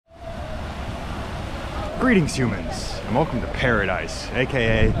Greetings humans, and welcome to paradise,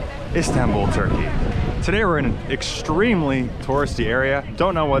 aka Istanbul, Turkey. Today we're in an extremely touristy area.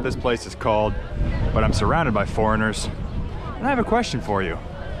 Don't know what this place is called, but I'm surrounded by foreigners. And I have a question for you.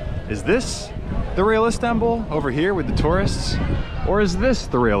 Is this the real Istanbul over here with the tourists? Or is this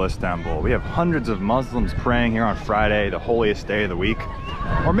the real Istanbul? We have hundreds of Muslims praying here on Friday, the holiest day of the week.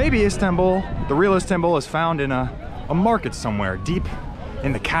 Or maybe Istanbul, the real Istanbul, is found in a market somewhere deep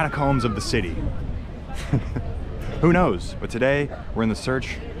in the catacombs of the city. Who knows? But today we're in the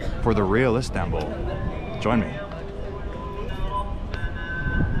search for the real Istanbul. Join me.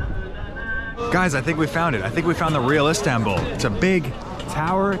 Guys, I think we found it. I think we found the real Istanbul. It's a big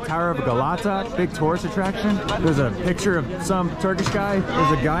Tower of Galata, big tourist attraction. There's a picture of some Turkish guy.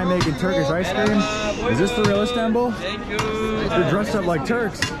 There's a guy making Turkish ice cream. Is this the real Istanbul? Thank you. They're dressed up like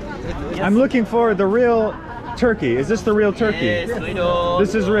Turks. I'm looking for the real Turkey. Is this the real Turkey? Yes, we know.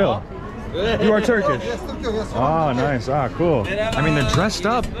 This is real. You are Turkish. Oh, nice. Ah, cool. I mean, they're dressed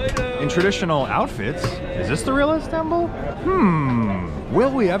up in traditional outfits. Is this the real Istanbul?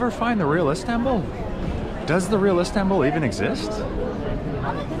 Will we ever find the real Istanbul? Does the real Istanbul even exist?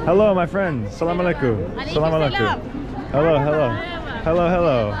 Hello, my friend. Salam alaikum. Salam alaikum. Hello, hello. Hello,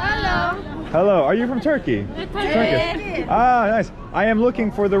 hello. Hello. Hello. Are you from Turkey? Turkish. Ah, nice. I am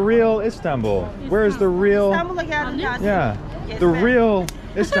looking for the real Istanbul. Where is the real? Yeah. The real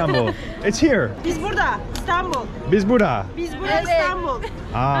Istanbul. It's here. Biz burada, İstanbul. Biz burada. Biz burada, İstanbul.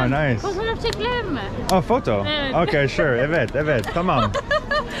 Ah, nice. Fotoğraf çekelim mi? Oh, photo? Evet. Okay, sure. Evet, evet. Tamam.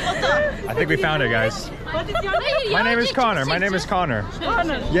 I think we found it, guys. What is your name? My name is Connor. My name is Connor.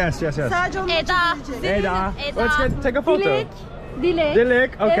 Connor. Yes, yes, yes. Sadece onun için gideceğiz. Eda. Let's take a photo. Dilek.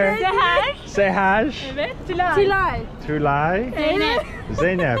 Dilek, okay. Seher. Sehaj. Evet. Tülay. Tulay. Zeynep.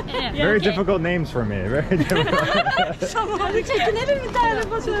 Zeynep. Very difficult names for me. Very difficult. Hadi çekinelim bir tane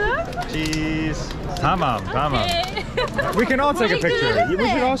fotoğraf. Cheese. Tamam, tamam. We can all take a picture. We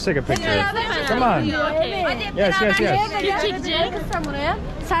should all take a picture. Come on. Yes, yes, yes.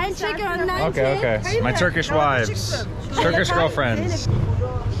 Sen çek önden Okay, okay. My Turkish wives. Turkish girlfriends.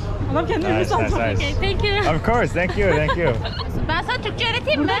 Adam kendini Nice, nice, nice. Okay, thank you. Of course, thank you, thank you. Ben sana Türkçe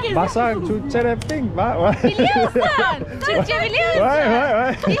öğreteyim mi? Basa Türkçe rapping. Biliyorsun. Türkçe biliyorsun.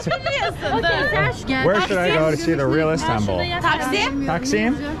 Why? Hiç bilmiyorsun. Okay, sen gel. Where should I go to see the real Istanbul? Taksim.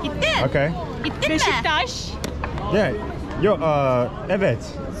 Taksim? Gittin. Okay. Gittin mi? Beşiktaş, Yeah. Yo, evet.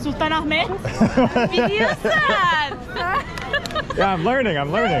 Sultanahmet. Biliyorsun. Yeah, I'm learning.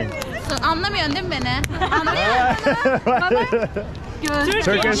 Anlamıyorsun değil mi beni? Anlıyor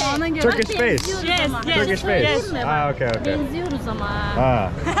Turkish face. Yes, yes. Turkish face. Ah, okay, okay. Benziyoruz ama. Ah,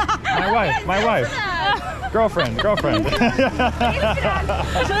 my wife. Girlfriend.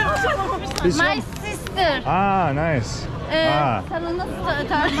 My sister. Ah, nice. Ah. Sana nasıl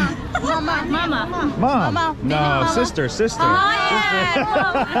tartman? Mama. Mom. Mama. No, sister. Hayır.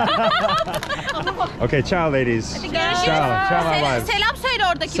 Okay, ciao ladies. Ciao my wife. Selam söyle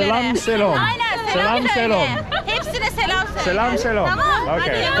oradakilere. Selam selom. Aynen Selam söyle. selom. Hepsine selam söyle. Selam selom. Tamam.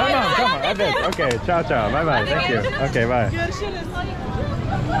 Okay, Hadi. come on. Evet, okay. Ciao. Bye. Thank you. Okay, bye. Görüşürüz.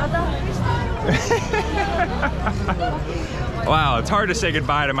 Wow, it's hard to say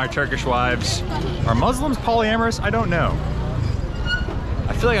goodbye to my Turkish wives. Are Muslims polyamorous? I don't know.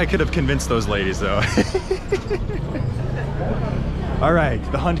 I feel like I could have convinced those ladies though. All right,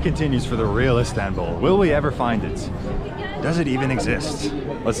 the hunt continues for the real Istanbul. Will we ever find it? Does it even exist?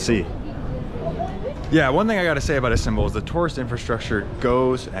 Let's see. Yeah, one thing I gotta say about Istanbul is the tourist infrastructure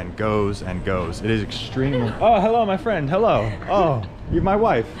goes and goes and goes. It is extremely... Oh, hello, my friend, hello. Oh, my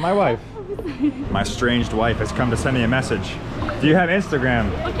wife. My estranged wife has come to send me a message. Do you have Instagram?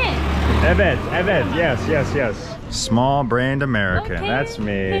 Okay. Evet, yes. Small brained American, Okay, that's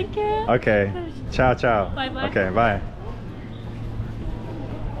me. thank you. Okay, ciao. Bye. Okay, bye.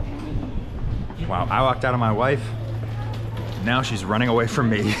 Wow, I walked out on my wife. Now she's running away from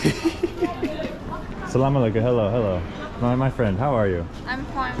me. Salam alaikum, hello. My friend, how are you? I'm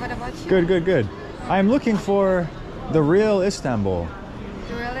fine. What about you? Good. I am looking for the real Istanbul.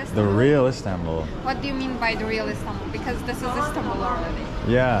 The real Istanbul? The real Istanbul. What do you mean by the real Istanbul? Because this is Istanbul already.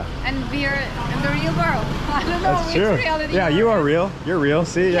 Yeah. And we're in the real world. I don't know That's which true. reality. Yeah, you are real. You're real.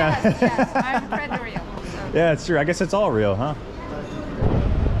 See, Yes, yeah. I'm pretty real. So. Yeah, it's true. I guess it's all real, huh?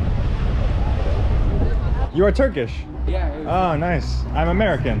 You are Turkish? Yeah. Oh, nice. I'm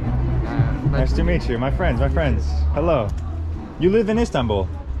American. Nice to meet you. My friends. Hello. You live in Istanbul?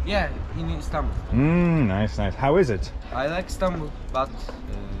 Yeah, in Istanbul. Nice. How is it? I like Istanbul, but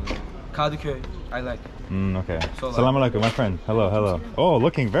Kadıköy, I like. Okay. So, Salam alaikum, my friend. Hello. Oh,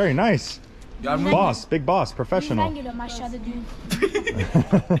 looking very nice. You are Boss, big boss, professional.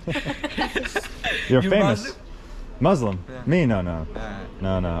 You're You famous. Muslim? Yeah. Me? No. No.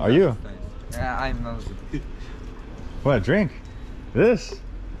 Are you? I'm Muslim. What? Drink? This?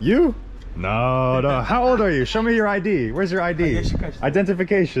 You? No. How old are you? Show me your ID. Where's your ID?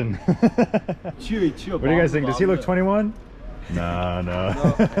 Identification. What do you guys think? Does he look 21? No.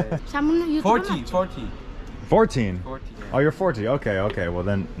 Sen bunu YouTube'a mı 40, 40. 14? 40. Oh, you're 40. Okay. Well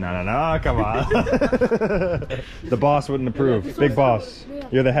then, no. Come on. The boss wouldn't approve. Big boss.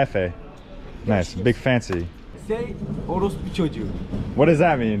 You're the jefe. Nice. Big fancy. Say orospu çocuğu. What does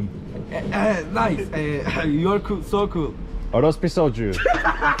that mean? Nice. You're cool, so cool. Orospi soju.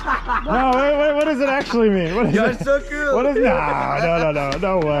 No, wait. What does it actually mean? What is You're it? so cool. What is?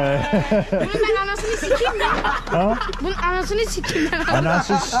 No way. Bunun ben anasını sikeyim mi? Huh? Bunun anasını sikeyim ben.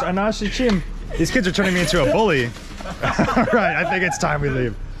 Anashichim. These kids are turning me into a bully. All right, I think it's time we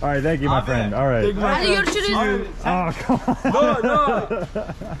leave. All right, thank you, my friend. All right. Hadi görüşürüz. Oh, come on. No.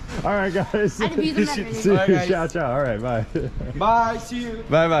 All right, guys. Hadi büyüdüm ben beni. See you. Bye, guys. Ciao. All right, bye. Bye, see you.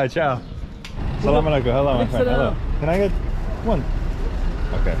 Bye. Ciao. Salam alaikum. Hello, my friend. Hello. Can I get one?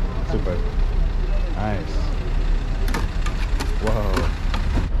 Okay, super. Nice. Whoa.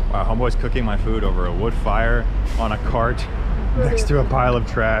 Wow, homeboy's cooking my food over a wood fire on a cart next to a pile of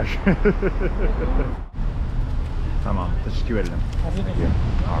trash. Tamam, teşekkür ederim. Thank you.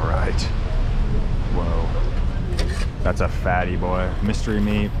 All right. Whoa. That's a fatty, boy. Mystery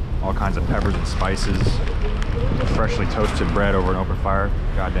meat, all kinds of peppers and spices. Freshly toasted bread over an open fire.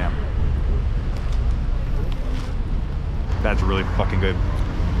 Goddamn. That's really fucking good.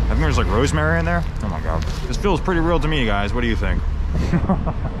 I think there's like rosemary in there. Oh my god. This feels pretty real to me, guys. What do you think?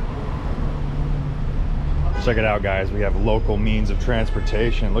 Check it out, guys. We have local means of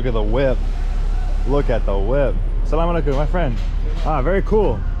transportation. Look at the whip. Look at the whip. Salam alaikum, my friend. Ah, very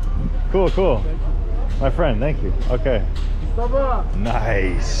cool. Cool. My friend, thank you. Okay.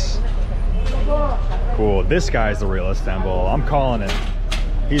 Nice. Cool. This guy's the real Istanbul. I'm calling it.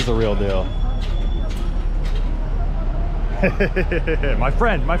 He's the real deal. My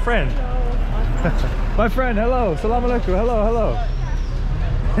friend. My friend, hello. Salam alaikum. Hello.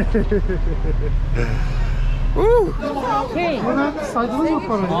 Woo.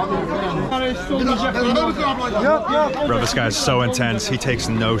 Bro, this guy's so intense. He takes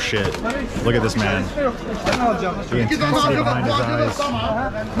no shit. Look at this man. The intensity behind his eyes.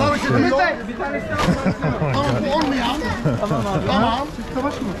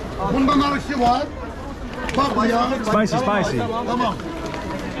 Spicy.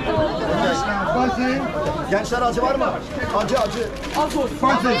 Gençler acı var mı? Acı. All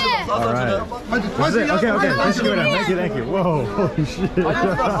right. That's it. Okay. Thank you. Whoa,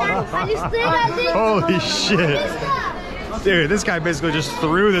 holy shit. Dude, this guy basically just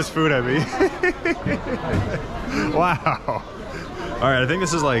threw this food at me. Wow. All right, I think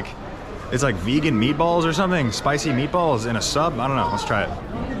this is like, it's like vegan meatballs or something. Spicy meatballs in a sub. I don't know. Let's try it.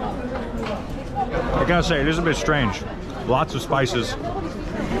 I gotta say, it is a bit strange. Lots of spices.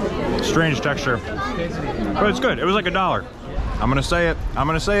 Strange texture. But it's good. It was like $1. I'm gonna say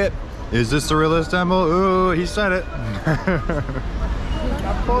it. Is this the real Istanbul? Ooh, he said it.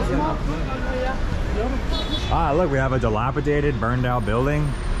 Ah, look, we have a dilapidated, burned out building.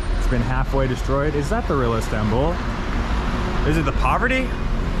 It's been halfway destroyed. Is that the real Istanbul? Is it the poverty?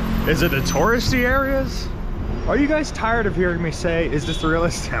 Is it the touristy areas? Are you guys tired of hearing me say, is this the real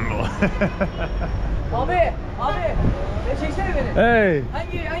Istanbul? Abi, çeksene beni. Hey,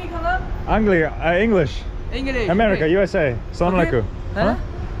 Hangi kanal? English. English. America, okay. USA. Salam Okay. alaikum. Huh?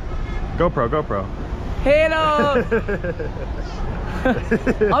 GoPro. Hello.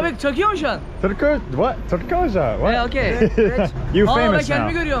 Abi çakıyor mu şu an? What? Turkoja? What? Okay. You Ben famous now.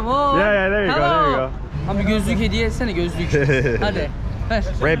 kendimi görüyorum. Oo. Yeah, there you go. Abi gözlük hediye etsene gözlük. Hadi.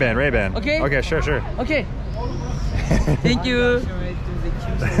 Ver. Ray-Ban. Okay. Sure. Okay. Thank you.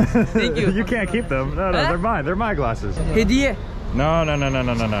 Thank you. You can't keep them. No, Huh? they're my glasses. Hediye. No.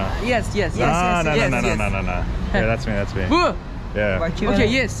 Yes. No. Yeah, that's me. Bu. Yeah. Okay,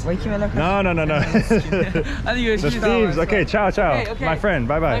 yes. No. Hadi görüşürüz. The thieves. Okay, ciao. Okay. My friend,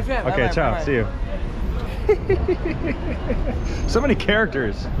 bye. My friend, Okay, bye-bye, ciao. bye-bye. See you. So many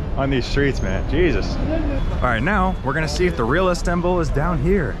characters on these streets, man. Jesus. All right, now we're gonna see if the real Istanbul is down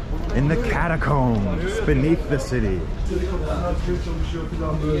here in the catacombs beneath the city.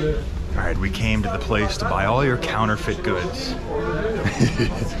 All right, we came to the place to buy all your counterfeit goods.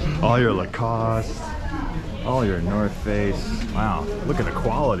 All your Lacoste, all your North Face. Wow, look at the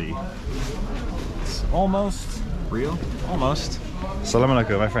quality. It's almost real, almost. Salam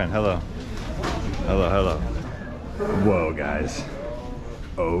alaikum, my friend, hello. Whoa, guys.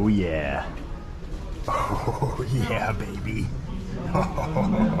 Oh yeah, baby.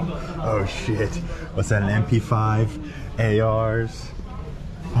 Oh shit. What's that, an MP5? ARs?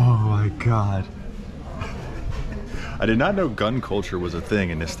 Oh my god. I did not know gun culture was a thing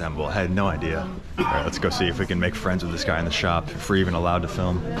in Istanbul. I had no idea. Alright, let's go see if we can make friends with this guy in the shop, if we're even allowed to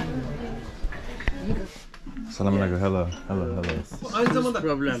film. Salam alaikum, hello, hello, hello. Aynı zamanda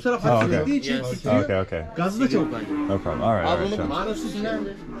Problem. üst taraf Oh, hareket okay. ettiği için titriyor. Okay, okay. Gazı da çabuk kaynıyor. No problem. Alright, alright, sure.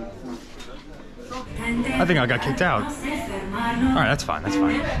 I think I got kicked out. Alright, that's fine, that's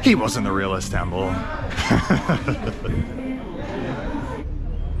fine. He wasn't the real Istanbul.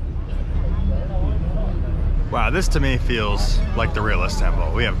 Wow, this to me feels like the real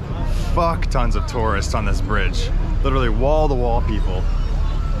Istanbul. We have fuck tons of tourists on this bridge. Literally wall-to-wall people.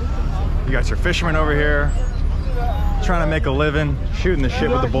 You got your fishermen over here, trying to make a living, shooting the shit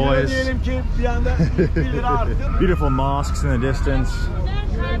with the boys. Beautiful mosques in the distance.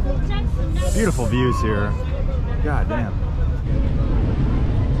 Beautiful views here. God damn.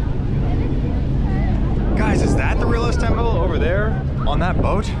 Guys, is that the real Istanbul over there on that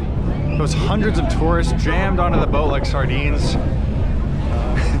boat? Those hundreds of tourists jammed onto the boat like sardines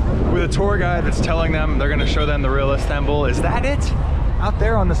with a tour guide that's telling them they're gonna show them the real Istanbul. Is that it? Out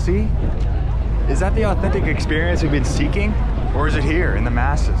there on the sea? Is that the authentic experience we've been seeking? Or is it here in the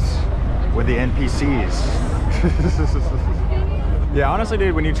masses with the NPCs? Yeah, honestly,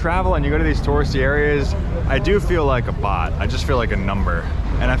 dude, when you travel and you go to these touristy areas, I do feel like a bot. I just feel like a number.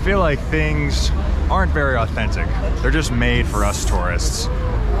 And I feel like things aren't very authentic. They're just made for us tourists.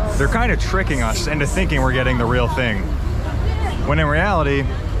 They're kind of tricking us into thinking we're getting the real thing. When in reality,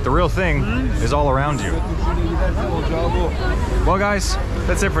 the real thing is all around you. Well, guys,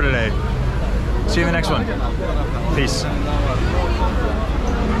 that's it for today. See you in the next one. Peace.